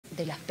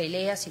de las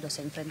peleas y los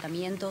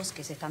enfrentamientos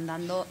que se están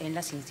dando en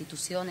las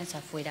instituciones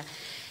afuera.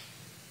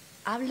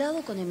 ¿Ha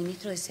hablado con el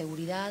ministro de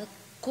Seguridad?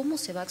 ¿Cómo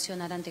se va a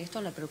accionar ante esto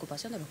en la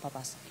preocupación de los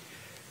papás?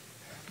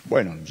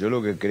 Bueno, yo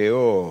lo que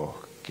creo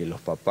que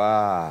los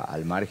papás,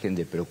 al margen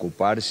de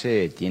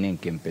preocuparse, tienen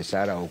que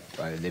empezar a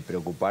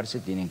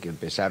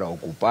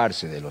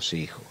ocuparse de los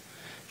hijos.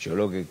 Yo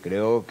lo que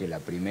creo que la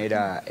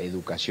primera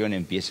educación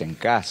empieza en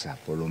casa,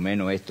 por lo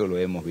menos esto lo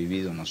hemos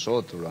vivido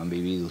nosotros, lo han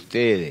vivido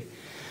ustedes.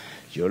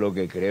 Yo lo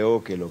que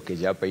creo que los que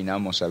ya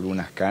peinamos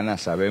algunas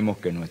canas sabemos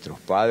que nuestros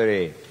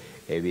padres,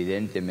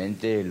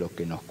 evidentemente, los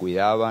que nos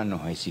cuidaban,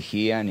 nos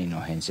exigían y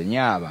nos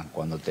enseñaban.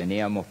 Cuando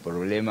teníamos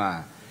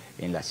problemas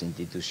en las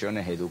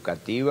instituciones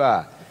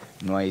educativas,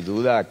 no hay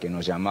duda que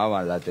nos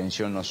llamaban la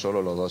atención no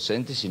solo los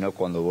docentes, sino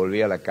cuando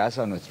volvía a la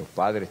casa nuestros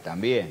padres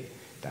también.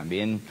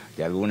 También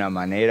de alguna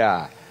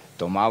manera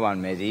tomaban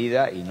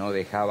medidas y no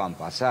dejaban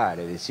pasar.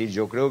 Es decir,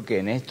 yo creo que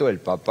en esto el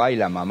papá y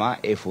la mamá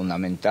es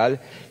fundamental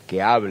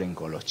que hablen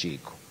con los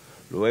chicos.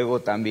 Luego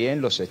también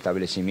los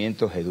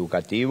establecimientos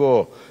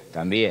educativos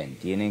también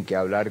tienen que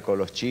hablar con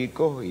los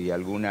chicos y de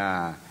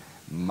alguna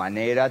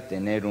manera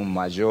tener un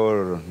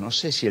mayor, no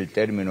sé si el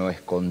término es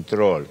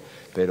control,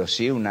 pero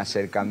sí un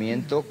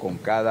acercamiento con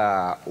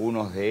cada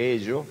uno de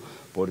ellos,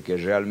 porque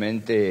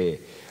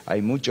realmente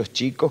hay muchos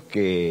chicos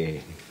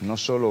que no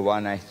solo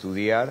van a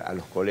estudiar a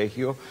los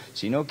colegios,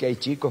 sino que hay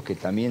chicos que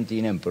también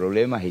tienen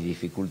problemas y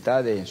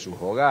dificultades en sus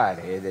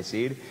hogares, es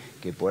decir,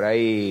 que por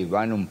ahí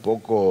van un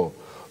poco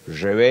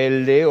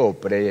rebelde o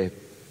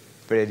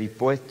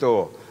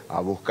predispuesto a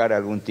buscar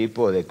algún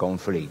tipo de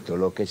conflicto.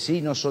 Lo que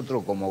sí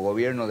nosotros como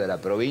gobierno de la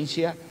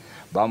provincia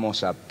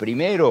vamos a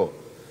primero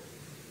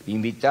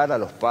invitar a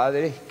los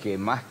padres que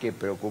más que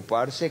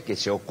preocuparse, que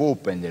se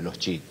ocupen de los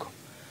chicos.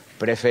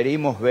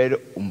 Preferimos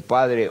ver un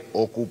padre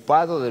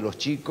ocupado de los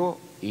chicos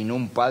y no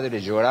un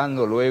padre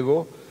llorando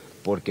luego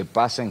porque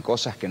pasan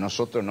cosas que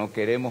nosotros no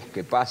queremos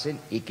que pasen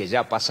y que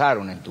ya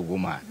pasaron en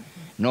Tucumán.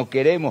 No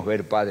queremos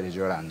ver padres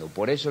llorando.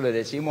 Por eso le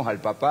decimos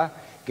al papá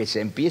que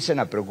se empiecen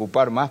a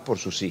preocupar más por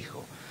sus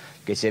hijos,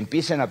 que se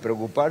empiecen a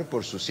preocupar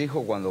por sus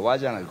hijos cuando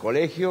vayan al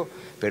colegio,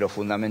 pero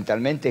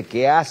fundamentalmente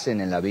qué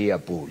hacen en la vía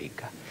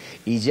pública.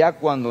 Y ya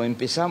cuando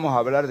empezamos a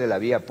hablar de la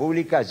vía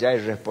pública, ya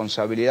es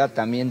responsabilidad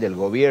también del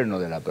gobierno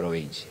de la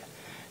provincia.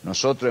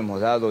 Nosotros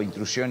hemos dado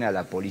instrucciones a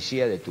la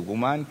policía de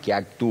Tucumán que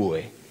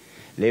actúe.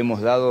 Le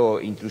hemos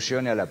dado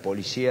instrucciones a la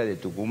policía de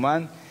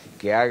Tucumán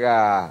que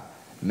haga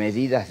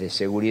medidas de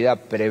seguridad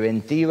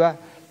preventiva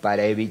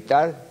para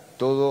evitar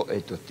todos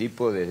estos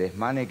tipos de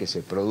desmanes que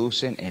se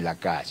producen en la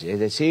calle. Es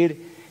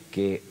decir,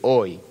 que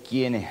hoy,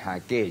 quienes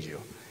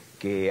aquellos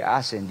que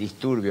hacen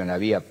disturbio en la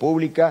vía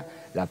pública,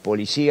 la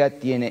policía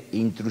tiene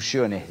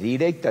instrucciones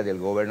directas del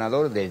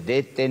gobernador de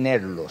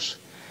detenerlos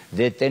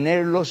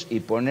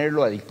y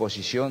ponerlo a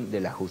disposición de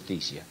la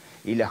justicia.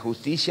 Y la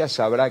justicia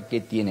sabrá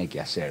qué tiene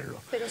que hacerlo.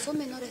 Pero son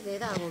menores de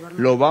edad, gobernador.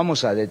 Lo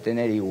vamos a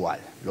detener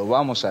igual,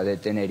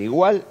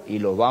 y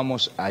lo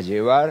vamos a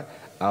llevar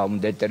a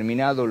un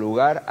determinado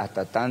lugar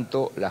hasta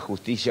tanto la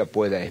justicia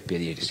pueda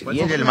expedirse.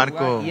 Y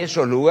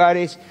esos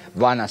lugares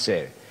van a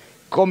ser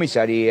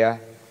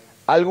comisaría,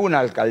 alguna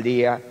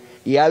alcaldía,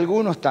 y a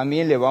algunos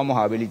también le vamos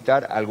a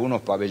habilitar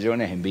algunos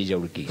pabellones en Villa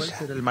Urquiza. ¿Cuál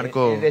será el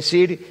marco? Es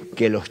decir,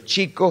 que los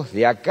chicos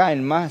de acá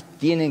en más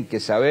tienen que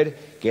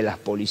saber que la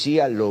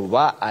policía lo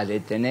va a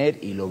detener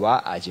y lo va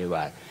a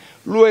llevar.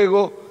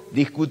 Luego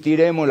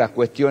discutiremos las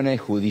cuestiones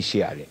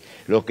judiciales.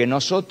 Lo que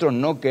nosotros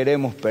no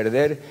queremos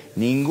perder,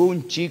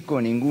 ningún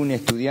chico, ningún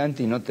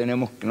estudiante, y no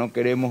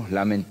queremos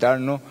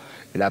lamentarnos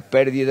la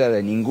pérdida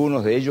de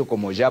ninguno de ellos,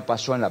 como ya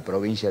pasó en la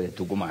provincia de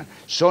Tucumán.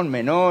 Son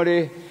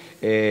menores.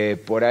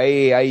 Por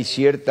ahí hay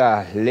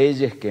ciertas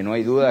leyes que no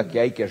hay duda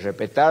que hay que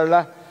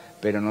respetarlas,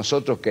 pero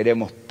nosotros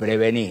queremos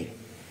prevenir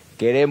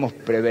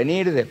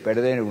de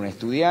perder un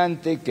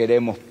estudiante,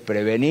 queremos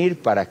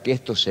prevenir para que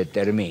esto se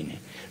termine.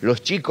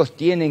 Los chicos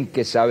tienen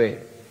que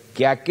saber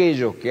que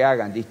aquellos que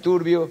hagan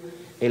disturbio,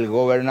 el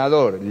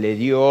gobernador le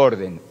dio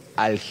orden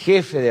al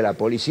jefe de la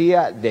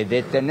policía de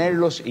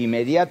detenerlos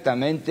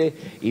inmediatamente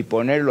y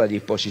ponerlo a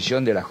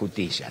disposición de la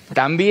justicia.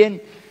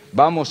 También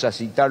vamos a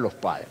citar los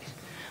padres.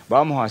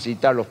 Vamos a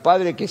citar los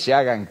padres que se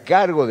hagan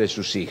cargo de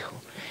sus hijos.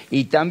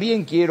 Y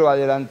también quiero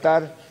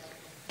adelantar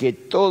que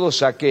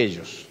todos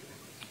aquellos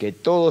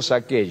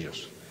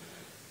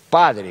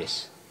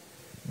padres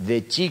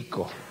de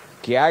chicos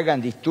que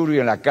hagan disturbio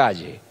en la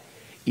calle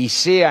y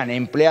sean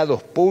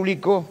empleados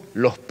públicos,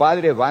 los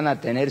padres van a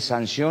tener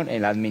sanción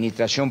en la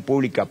administración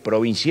pública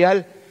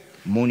provincial,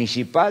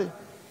 municipal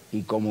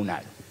y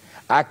comunal.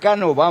 Acá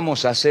nos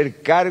vamos a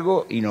hacer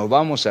cargo y nos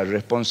vamos a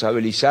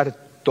responsabilizar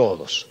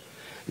todos.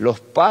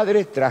 Los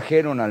padres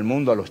trajeron al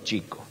mundo a los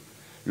chicos.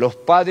 Los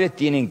padres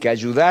tienen que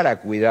ayudar a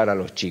cuidar a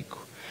los chicos.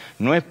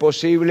 No es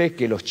posible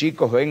que los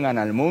chicos vengan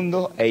al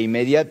mundo e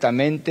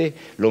inmediatamente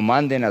lo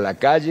manden a la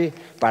calle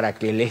para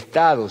que el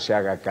Estado se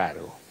haga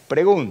cargo.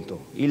 Pregunto,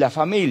 ¿y la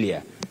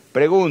familia?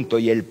 Pregunto,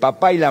 ¿y el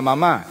papá y la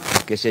mamá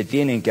que se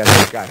tienen que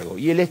hacer cargo?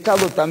 Y el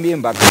Estado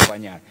también va a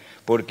acompañar,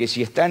 porque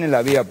si están en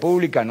la vía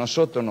pública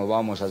nosotros nos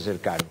vamos a hacer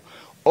cargo.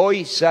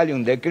 Hoy sale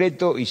un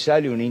decreto y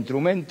sale un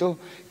instrumento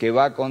que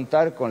va a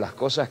contar con las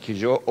cosas que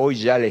yo hoy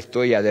ya le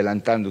estoy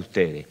adelantando a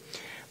ustedes.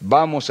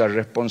 Vamos a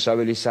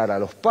responsabilizar a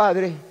los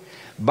padres,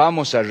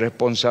 vamos a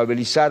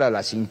responsabilizar a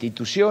las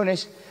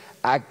instituciones,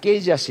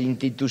 aquellas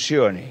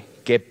instituciones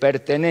que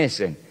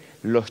pertenecen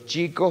los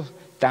chicos,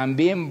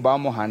 también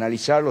vamos a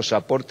analizar los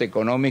aportes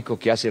económicos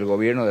que hace el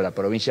gobierno de la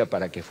provincia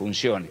para que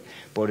funcione,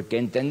 porque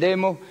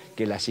entendemos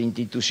que las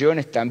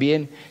instituciones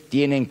también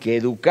tienen que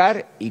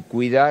educar y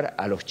cuidar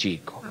a los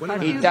chicos.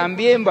 Y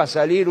también va a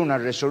salir una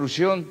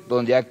resolución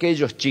donde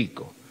aquellos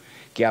chicos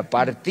que a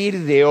partir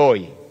de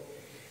hoy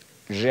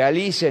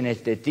realicen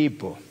este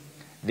tipo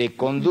de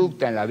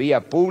conducta en la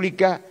vía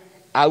pública,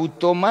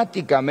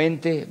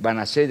 automáticamente van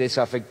a ser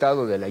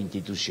desafectados de la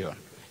institución.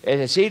 Es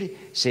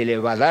decir, se le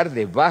va a dar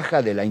de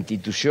baja de la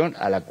institución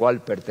a la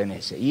cual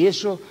pertenece. Y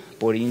eso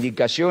por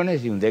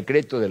indicaciones de un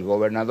decreto del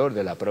gobernador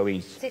de la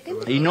provincia.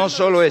 Y no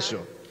solo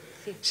eso,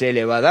 se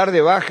le va a dar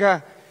de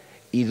baja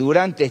y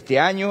durante este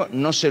año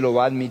no se lo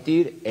va a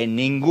admitir en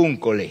ningún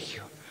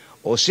colegio.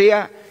 O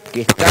sea que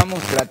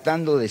estamos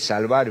tratando de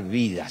salvar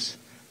vidas,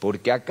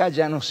 porque acá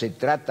ya no se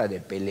trata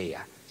de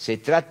pelea, se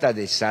trata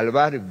de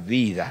salvar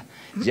vidas.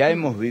 Ya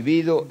hemos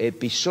vivido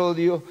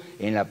episodios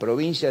en la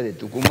provincia de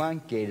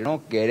Tucumán que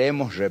no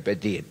queremos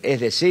repetir.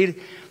 Es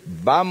decir,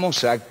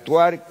 vamos a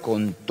actuar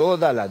con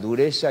toda la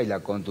dureza y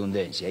la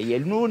contundencia. Y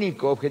el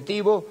único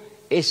objetivo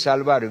es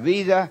salvar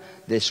vidas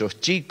de esos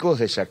chicos,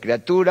 de esas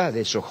criaturas,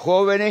 de esos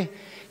jóvenes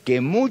que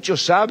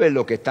muchos saben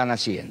lo que están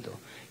haciendo.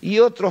 Y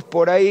otros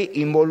por ahí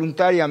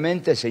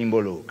involuntariamente se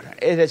involucran.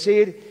 Es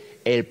decir,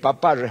 el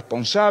papá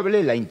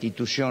responsable, la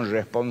institución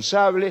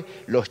responsable,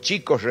 los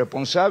chicos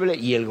responsables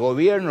y el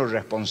gobierno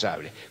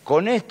responsable.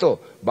 Con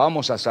esto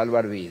vamos a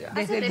salvar vidas.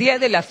 Desde el día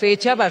de la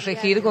fecha va a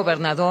regir,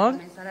 gobernador.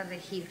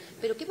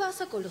 Pero ¿qué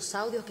pasa con los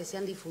audios que se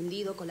han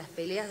difundido, con las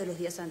peleas de los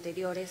días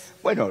anteriores?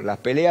 Bueno, las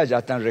peleas ya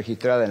están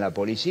registradas en la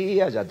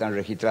policía, ya están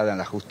registradas en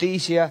la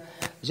justicia,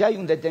 ya hay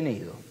un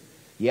detenido.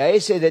 Y a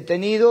ese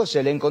detenido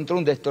se le encontró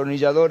un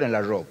destornillador en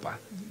la ropa.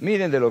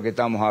 Miren de lo que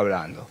estamos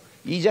hablando.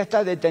 Y ya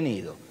está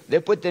detenido.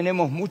 Después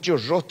tenemos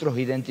muchos rostros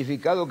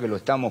identificados que lo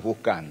estamos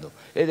buscando.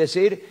 Es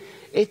decir,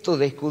 esto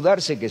de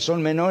escudarse que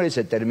son menores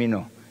se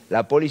terminó.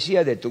 La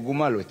policía de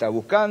Tucumán lo está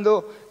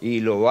buscando y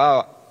lo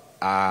va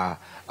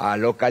a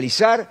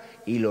localizar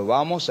y lo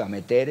vamos a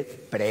meter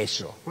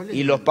preso.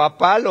 Y los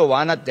papás lo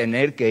van a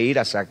tener que ir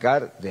a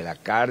sacar de la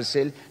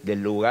cárcel,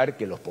 del lugar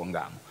que los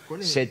pongamos.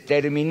 Se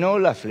terminó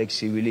la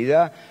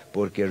flexibilidad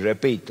porque,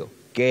 repito,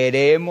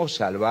 queremos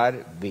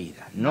salvar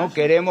vidas, no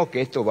queremos que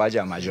esto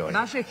vaya a mayores.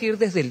 ¿Va a regir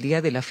desde el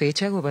día de la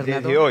fecha,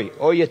 gobernador? Desde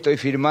hoy estoy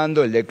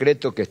firmando el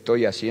decreto que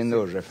estoy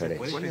haciendo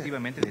referencia. ¿Puede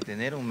efectivamente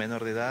detener a un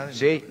menor de edad?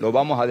 Sí, lo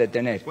vamos a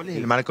detener. ¿Cuál es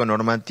el marco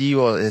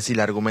normativo, es decir,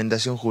 la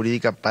argumentación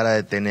jurídica para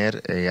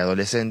detener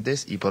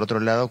adolescentes? Y por otro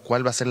lado,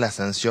 ¿cuál va a ser la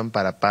sanción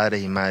para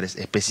padres y madres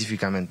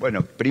específicamente?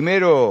 Bueno,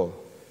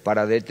 primero,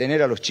 para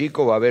detener a los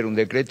chicos va a haber un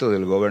decreto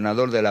del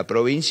gobernador de la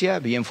provincia,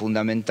 bien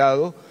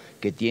fundamentado,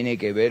 que tiene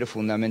que ver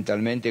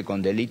fundamentalmente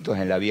con delitos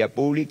en la vía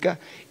pública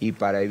y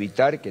para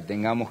evitar que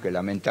tengamos que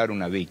lamentar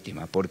una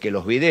víctima. Porque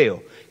los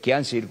videos que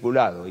han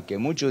circulado y que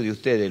muchos de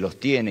ustedes los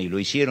tienen y lo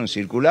hicieron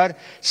circular,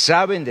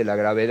 saben de la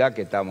gravedad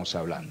que estamos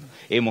hablando.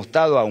 Hemos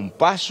estado a un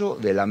paso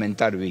de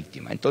lamentar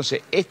víctimas.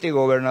 Entonces, este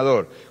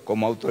gobernador,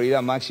 como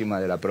autoridad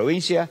máxima de la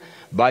provincia,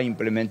 va a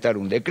implementar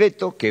un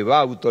decreto que va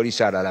a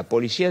autorizar a la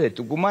policía de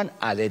Tucumán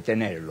a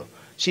detenerlo.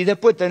 Si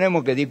después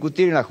tenemos que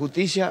discutir en la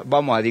justicia,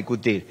 vamos a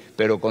discutir,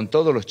 pero con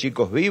todos los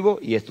chicos vivos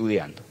y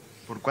estudiando.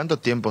 ¿Por cuánto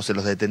tiempo se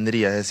los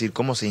detendría? Es decir,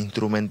 ¿cómo se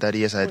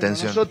instrumentaría esa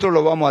detención? Nosotros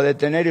lo vamos a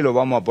detener y lo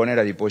vamos a poner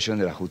a disposición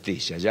de la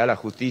justicia. Ya la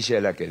justicia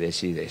es la que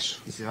decide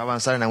eso. ¿Y se va a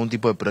avanzar en algún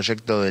tipo de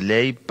proyecto de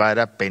ley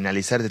para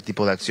penalizar este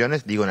tipo de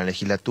acciones? Digo, en la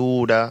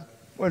legislatura.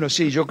 Bueno,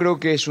 sí, yo creo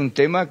que es un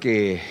tema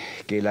que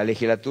la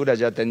legislatura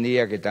ya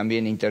tendría que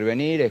también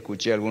intervenir.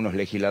 Escuché a algunos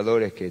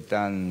legisladores que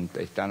están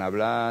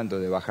hablando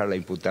de bajar la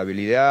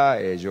imputabilidad.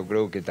 Yo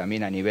creo que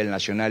también a nivel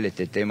nacional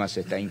este tema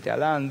se está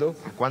instalando.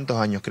 ¿Cuántos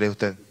años cree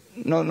usted?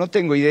 No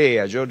tengo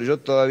idea. Yo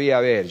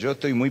todavía, yo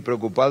estoy muy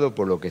preocupado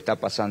por lo que está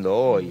pasando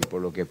hoy,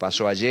 por lo que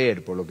pasó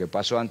ayer, por lo que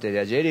pasó antes de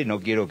ayer y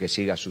no quiero que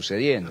siga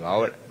sucediendo.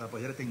 Ahora, ¿Va a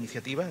apoyar esta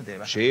iniciativa?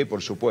 Sí,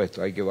 por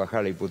supuesto, hay que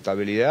bajar la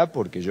imputabilidad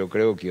porque yo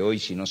creo que hoy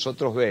si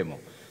nosotros vemos,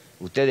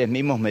 ustedes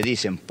mismos me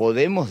dicen,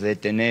 ¿podemos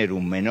detener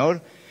un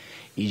menor?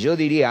 Y yo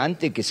diría,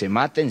 antes que se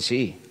maten,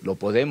 sí, lo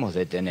podemos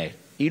detener.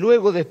 Y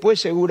luego después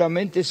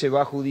seguramente se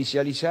va a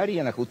judicializar y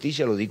en la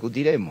justicia lo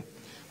discutiremos.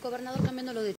 Gobernador, cambiando lo de